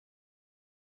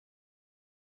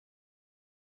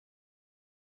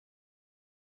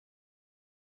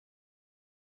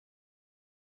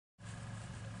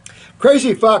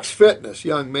Crazy Fox Fitness,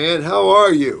 young man, how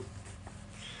are you?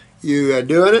 You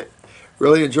doing it?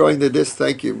 Really enjoying the disc?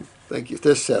 Thank you. Thank you.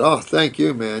 This set. Oh, thank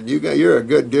you, man. You're a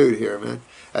good dude here, man.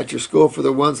 At your school for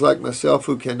the ones like myself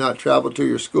who cannot travel to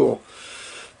your school.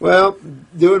 Well,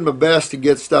 doing my best to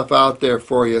get stuff out there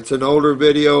for you. It's an older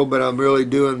video, but I'm really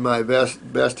doing my best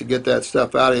to get that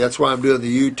stuff out of you. That's why I'm doing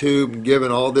the YouTube and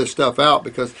giving all this stuff out,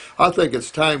 because I think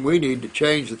it's time we need to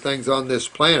change the things on this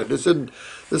planet. This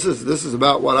is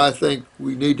about what I think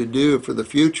we need to do for the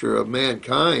future of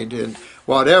mankind and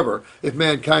whatever, if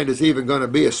mankind is even going to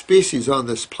be a species on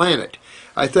this planet.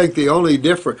 I think the only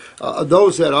different,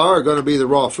 those that are going to be the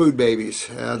raw food babies,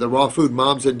 the raw food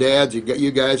moms and dads.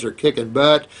 You guys are kicking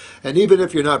butt. And even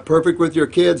if you're not perfect with your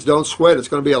kids, don't sweat. It's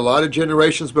going to be a lot of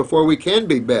generations before we can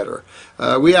be better.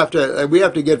 We have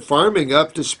to get farming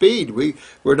up to speed.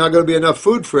 We're not going to be enough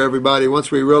food for everybody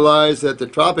once we realize that the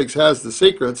tropics has the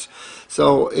secrets.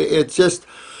 So it's just,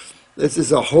 this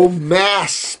is a whole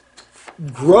mass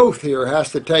growth here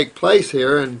has to take place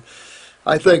here, and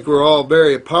I think we're all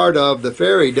very a part of the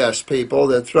fairy dust people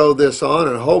that throw this on,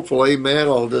 and hopefully man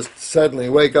will just suddenly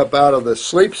wake up out of the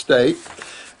sleep state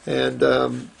and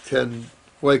can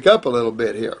wake up a little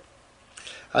bit here.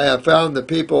 I have found the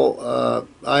people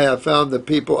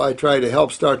I try to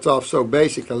help starts off so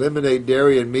basic: eliminate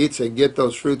dairy and meats and get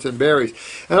those fruits and berries.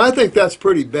 And I think that's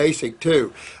pretty basic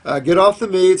too. Get off the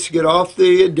meats, get off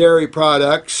the dairy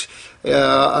products,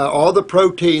 all the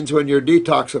proteins when you're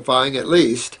detoxifying at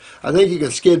least. I think you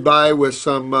can skid by with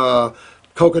some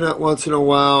coconut once in a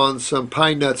while and some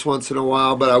pine nuts once in a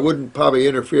while, but I wouldn't probably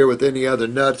interfere with any other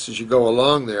nuts as you go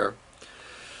along there.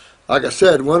 Like I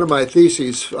said, one of my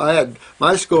theses,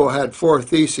 my school had 4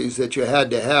 theses that you had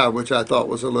to have, which I thought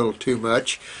was a little too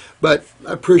much, but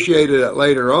I appreciated it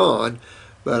later on.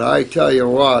 But I tell you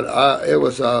what,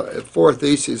 4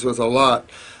 theses was a lot.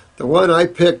 The one I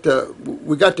picked,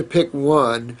 we got to pick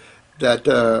one that,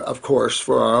 of course,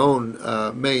 for our own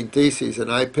main theses,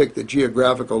 and I picked the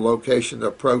geographical location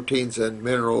of proteins and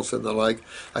minerals and the like.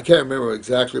 I can't remember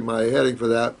exactly my heading for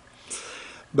that.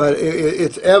 But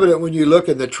it's evident when you look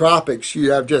in the tropics,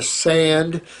 you have just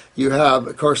sand. You have,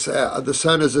 of course, the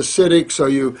sun is acidic, so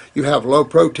you have low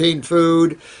protein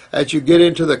food. As you get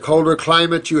into the colder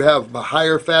climates, you have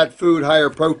higher fat food, higher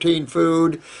protein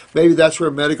food. Maybe that's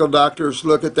where medical doctors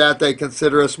look at that. They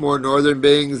consider us more northern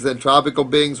beings than tropical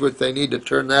beings, which they need to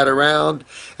turn that around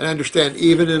and understand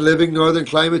even in living northern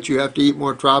climates, you have to eat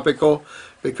more tropical,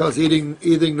 because eating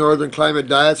northern climate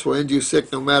diets will end you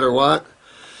sick no matter what.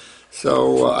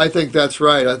 So I think that's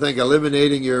right. I think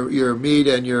eliminating your meat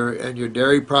and your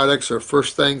dairy products are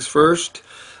first things first.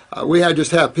 We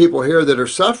just have people here that are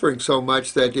suffering so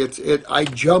much that I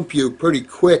jump you pretty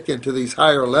quick into these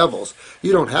higher levels.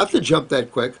 You don't have to jump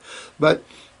that quick, but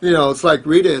you know, it's like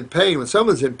Rita in pain. When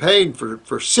someone's in pain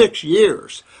for 6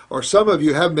 years, or some of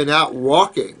you haven't been out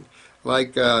walking,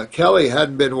 like Kelly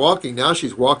hadn't been walking. Now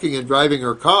she's walking and driving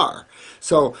her car.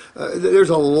 So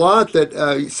there's a lot that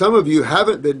some of you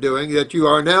haven't been doing that you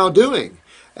are now doing,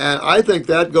 and I think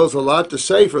that goes a lot to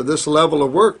say for this level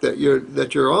of work that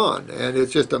you're on. And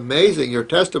it's just amazing, your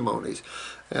testimonies.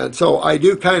 And so I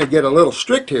do kind of get a little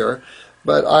strict here,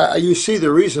 but you see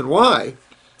the reason why.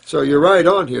 So you're right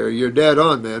on here. You're dead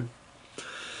on, man.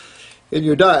 In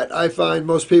your diet, I find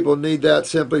most people need that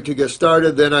simply to get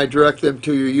started. Then I direct them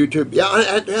to your YouTube. Yeah,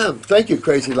 I am. Thank you,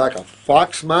 Crazy Like a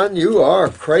Fox, man. You are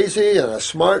crazy and a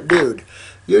smart dude.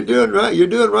 You're doing right. You're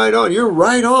doing right on. You're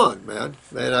right on, man.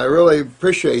 And I really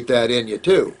appreciate that in you,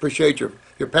 too. Appreciate your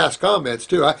past comments,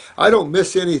 too. I don't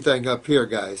miss anything up here,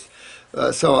 guys.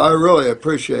 So I really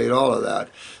appreciate all of that.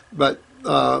 But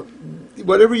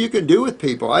whatever you can do with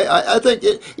people. I think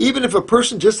even if a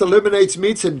person just eliminates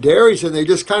meats and dairies and they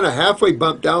just kind of halfway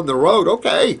bump down the road,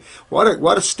 okay,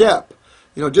 what a step.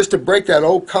 You know, just to break that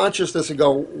old consciousness and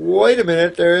go, wait a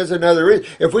minute, there is another reason.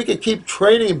 If we can keep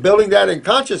training and building that in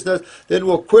consciousness, then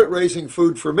we'll quit raising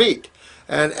food for meat.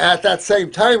 And at that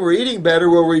same time, we're eating better,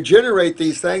 we'll regenerate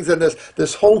these things, and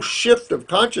this whole shift of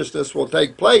consciousness will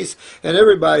take place, and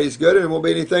everybody's good, and there won't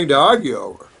be anything to argue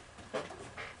over.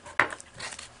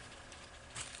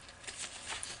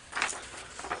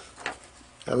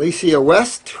 Alicia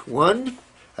West, 1.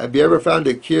 Have you ever found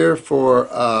a cure for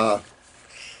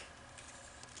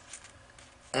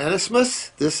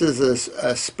Enemas? This is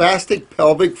a spastic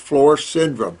pelvic floor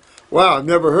syndrome. Wow, I've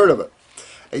never heard of it.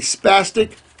 A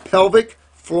spastic pelvic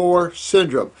floor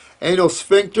syndrome. Anal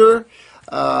sphincter,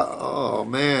 oh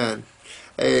man.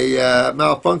 A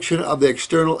malfunction of the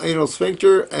external anal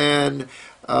sphincter and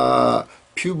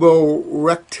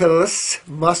puborectalis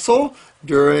muscle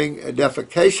during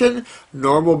defecation.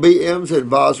 Normal BMs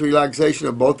involves relaxation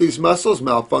of both these muscles.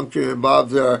 Malfunction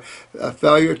involves their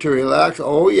failure to relax.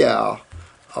 Oh yeah,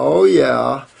 oh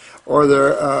yeah. Or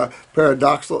their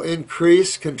paradoxical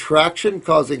increase contraction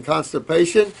causing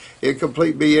constipation.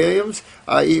 Incomplete BMs.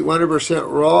 I eat 100%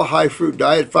 raw, high fruit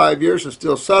diet 5 years and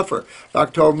still suffer.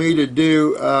 Doc told me to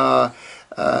do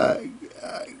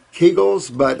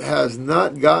Kegels, but has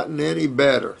not gotten any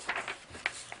better.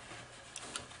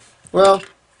 Well,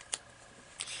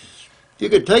 you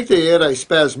could take the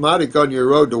antispasmodic on your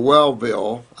road to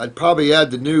Wellville. I'd probably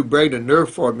add the new brain and nerve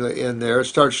formula in there,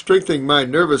 start strengthening my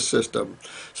nervous system.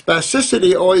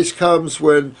 Spasticity always comes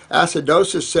when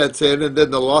acidosis sets in, and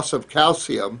then the loss of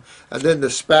calcium, and then the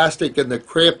spastic and the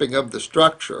cramping of the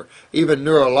structure, even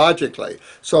neurologically.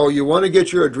 So you want to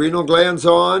get your adrenal glands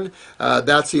on.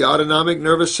 That's the autonomic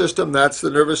nervous system. That's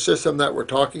the nervous system that we're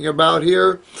talking about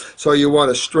here. So you want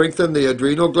to strengthen the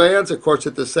adrenal glands. Of course,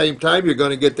 at the same time, you're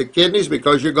going to get the kidneys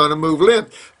because you're going to move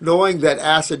lymph, knowing that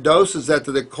acidosis is at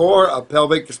the core of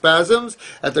pelvic spasms,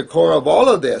 at the core of all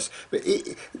of this.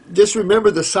 Just remember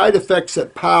the side effects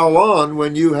that pile on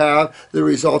when you have the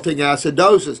resulting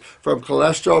acidosis, from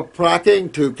cholesterol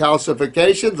plaquing to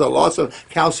calcification, the loss of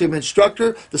calcium in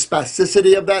structure, the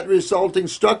spasticity of that resulting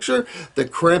structure, the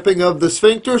cramping of the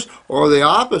sphincters, or the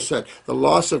opposite, the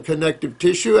loss of connective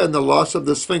tissue and the loss of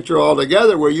the sphincter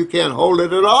altogether, where you can't hold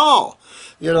it at all.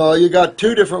 You know, you got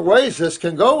two different ways this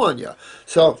can go on you.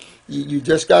 So you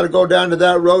just got to go down to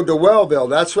that road to Wellville.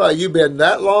 That's why you've been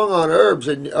that long on herbs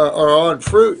and or on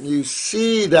fruit, and you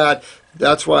see that.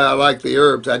 That's why I like the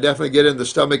herbs. I definitely get in the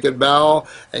stomach and bowel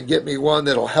and get me one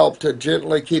that'll help to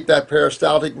gently keep that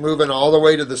peristaltic moving all the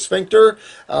way to the sphincter.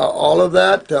 All of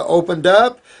that opened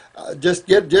up. Just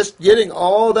getting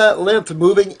all that lymph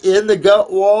moving in the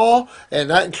gut wall, and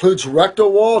that includes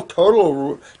rectal wall.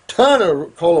 Ton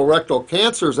of colorectal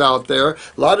cancers out there.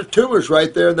 A lot of tumors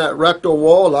right there in that rectal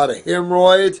wall. A lot of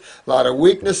hemorrhoids. A lot of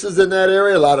weaknesses in that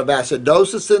area. A lot of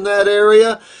acidosis in that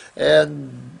area,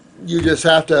 and you just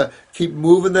have to keep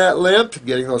moving that lymph,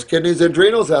 getting those kidneys,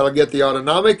 adrenals. That'll get the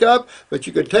autonomic up. But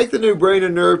you could take the new brain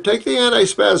and nerve, take the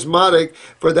antispasmodic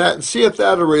for that, and see if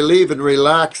that'll relieve and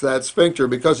relax that sphincter,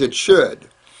 because it should.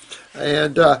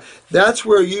 And that's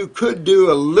where you could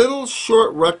do a little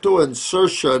short rectal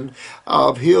insertion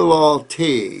of Heal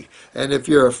T. And if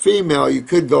you're a female, you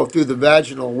could go through the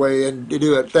vaginal way and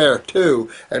do it there too,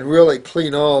 and really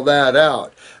clean all that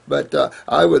out. But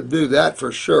I would do that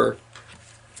for sure.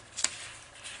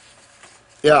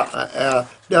 Yeah,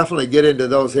 definitely get into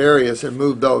those areas and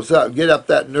move those up. Get up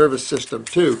that nervous system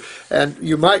too. And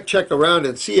you might check around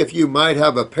and see if you might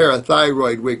have a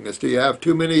parathyroid weakness. Do you have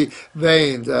too many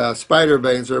veins, spider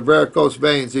veins or varicose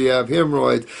veins? Do you have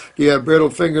hemorrhoids? Do you have brittle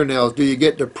fingernails? Do you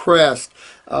get depressed?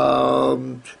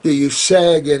 Do you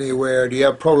sag anywhere? Do you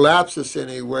have prolapsus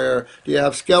anywhere? Do you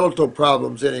have skeletal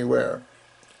problems anywhere?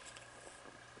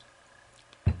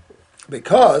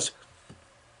 Because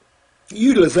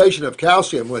utilization of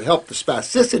calcium would help the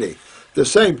spasticity. At the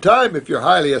same time, if you're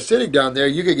highly acidic down there,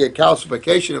 you could get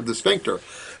calcification of the sphincter.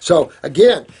 So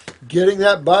again, getting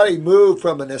that body moved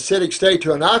from an acidic state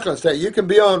to an alkaline state, you can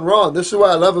be on raw. And this is what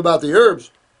I love about the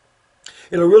herbs.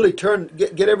 It'll really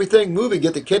get everything moving,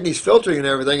 get the kidneys filtering and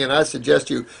everything. And I suggest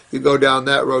you go down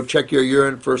that road, check your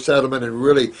urine for settlement, and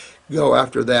really go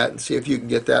after that and see if you can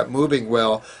get that moving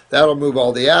well. That'll move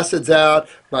all the acids out.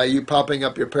 By you popping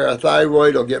up your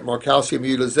parathyroid, you'll get more calcium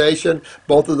utilization.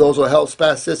 Both of those will help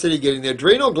spasticity. Getting the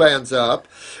adrenal glands up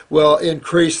will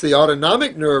increase the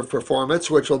autonomic nerve performance,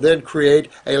 which will then create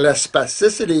a less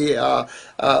spasticity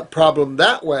problem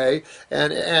that way.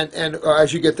 And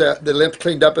as you get the lymph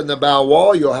cleaned up in the bowel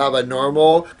wall, you'll have a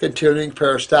normal continuing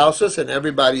peristalsis, and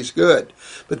everybody's good.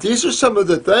 But these are some of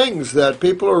the things that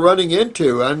people are running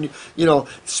into, and you know,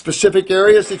 specific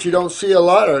areas that you don't see a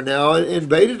lot are now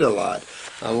invaded a lot.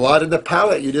 A lot in the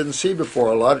palate you didn't see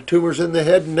before. A lot of tumors in the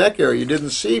head and neck area you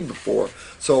didn't see before.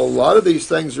 So a lot of these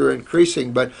things are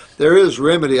increasing, but there is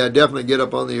remedy. I definitely get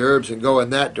up on the herbs and go in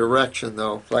that direction,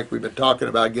 though, like we've been talking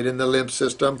about. Get in the lymph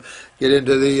system, get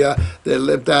into the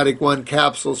lymphatic 1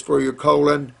 capsules for your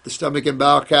colon, the stomach and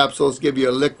bowel capsules, give you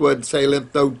a liquid, say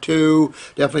lymph node 2,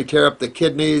 definitely tear up the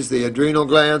kidneys, the adrenal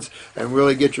glands, and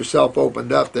really get yourself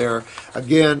opened up there.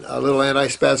 Again, a little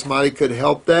antispasmodic could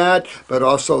help that, but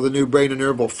also the new brain and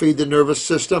nerve will feed the nervous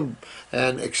system,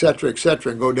 and et cetera,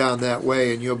 and go down that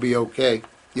way, and you'll be okay.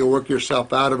 You'll work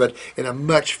yourself out of it in a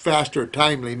much faster,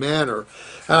 timely manner.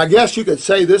 And I guess you could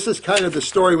say this is kind of the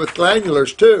story with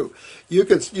glandulars too. You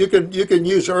can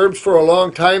use herbs for a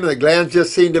long time, and the glands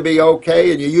just seem to be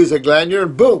okay, and you use a glandular,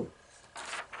 and boom.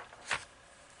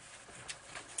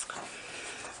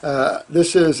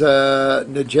 This is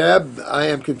Najab. I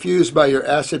am confused by your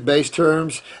acid-base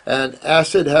terms. An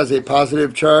acid has a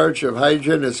positive charge of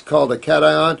hydrogen. It's called a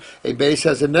cation. A base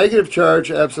has a negative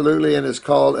charge, absolutely, and is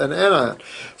called an anion.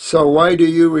 So why do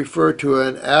you refer to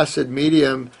an acid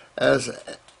medium as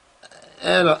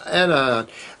anion?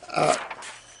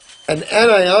 An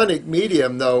anionic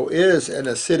medium, though, is an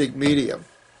acidic medium.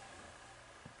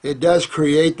 It does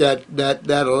create that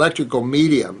electrical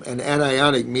medium, an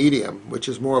anionic medium, which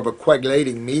is more of a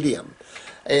coagulating medium.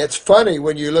 It's funny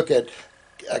when you look at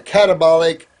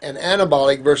catabolic and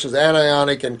anabolic versus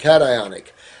anionic and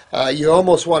cationic. You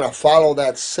almost want to follow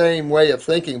that same way of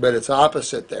thinking, but it's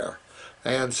opposite there.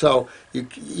 And so, you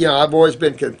know, I've always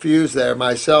been confused there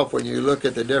myself when you look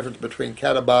at the difference between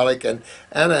catabolic and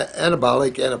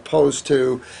anabolic and opposed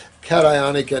to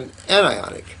cationic and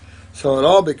anionic. So it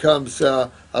all becomes a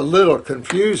little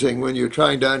confusing when you're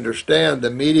trying to understand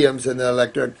the mediums and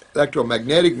the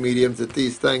electromagnetic mediums that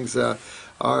these things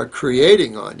are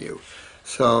creating on you.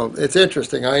 So it's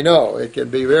interesting. I know it can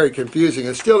be very confusing.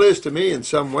 It still is to me in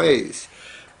some ways.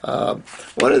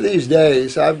 One of these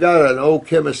days, I've got an old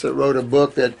chemist that wrote a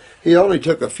book that he only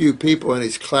took a few people in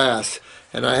his class,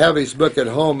 and I have his book at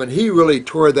home, and he really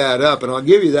tore that up, and I'll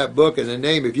give you that book and the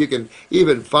name if you can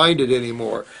even find it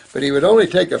anymore. But he would only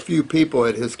take a few people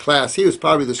at his class. He was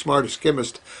probably the smartest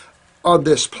chemist on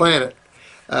this planet.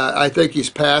 I think he's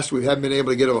passed. We haven't been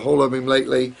able to get a hold of him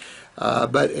lately.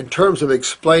 But in terms of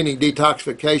explaining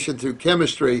detoxification through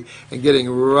chemistry and getting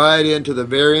right into the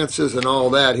variances and all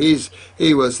that,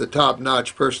 he was the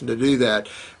top-notch person to do that.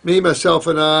 Me, myself,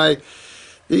 and I,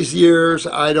 these years,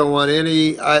 I don't want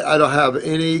any, I don't have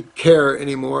any care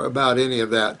anymore about any of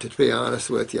that, to be honest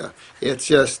with you. It's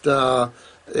just,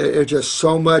 there's just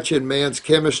so much in man's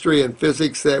chemistry and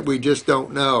physics that we just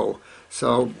don't know.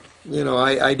 So, you know,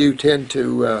 I do tend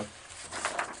to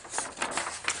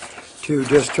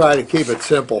just try to keep it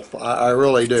simple. I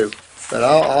really do. But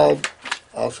I'll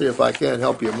see if I can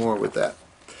help you more with that.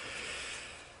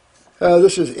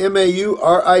 This is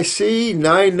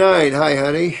MAURIC99. Hi,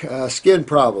 honey. Skin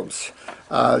problems.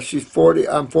 She's 40.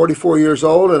 I'm 44 years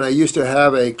old, and I used to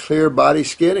have a clear body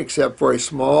skin, except for a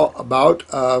small bout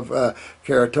of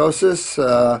keratosis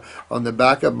on the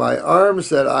back of my arms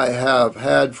that I have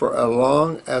had for as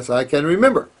long as I can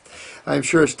remember. I'm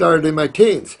sure it started in my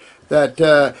teens. That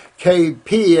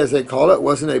KP, as they call it,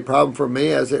 wasn't a problem for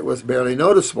me as it was barely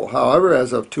noticeable. However,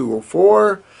 as of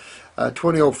 2004,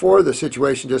 the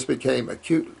situation just became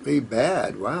acutely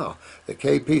bad. Wow. The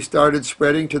KP started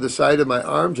spreading to the side of my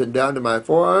arms and down to my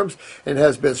forearms and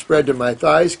has been spread to my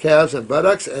thighs, calves, and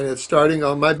buttocks, and it's starting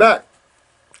on my back.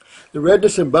 The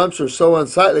redness and bumps are so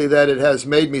unsightly that it has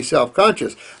made me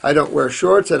self-conscious. I don't wear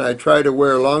shorts, and I try to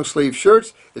wear long-sleeve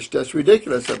shirts. It's just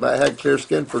ridiculous if I had clear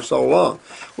skin for so long.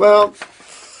 Well,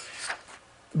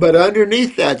 but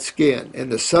underneath that skin,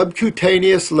 in the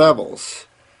subcutaneous levels,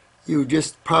 you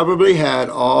just probably had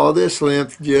all this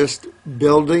lymph just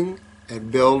building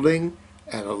and building,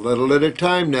 and a little at a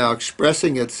time now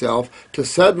expressing itself to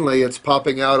suddenly it's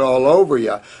popping out all over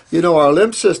you. You know, our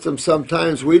lymph system,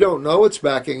 sometimes we don't know it's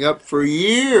backing up for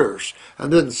years,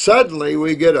 and then suddenly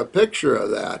we get a picture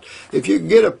of that. If you can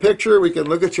get a picture, we can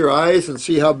look at your eyes and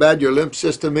see how bad your lymph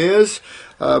system is,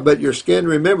 but your skin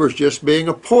remembers just being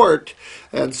a port.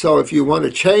 And so if you want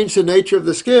to change the nature of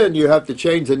the skin, you have to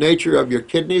change the nature of your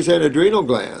kidneys and adrenal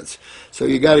glands. So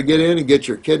you got to get in and get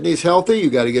your kidneys healthy, you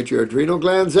got to get your adrenal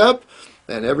glands up,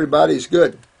 and everybody's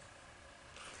good.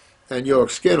 And your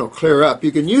skin will clear up.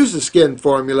 You can use the skin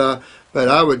formula, but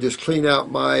I would just clean out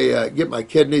my, get my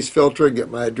kidneys filtering, get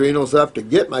my adrenals up to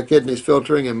get my kidneys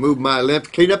filtering and move my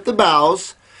lymph, clean up the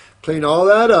bowels, clean all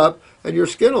that up, and your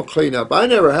skin will clean up. I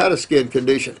never had a skin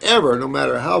condition ever, no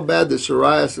matter how bad the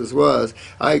psoriasis was.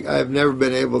 I've never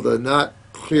been able to not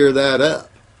clear that up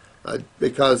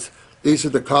because these are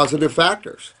the causative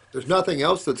factors. There's nothing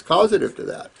else that's causative to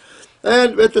that.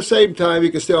 And at the same time, you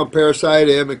can stay on Parasite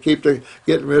M and keep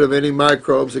getting rid of any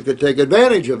microbes that could take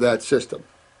advantage of that system.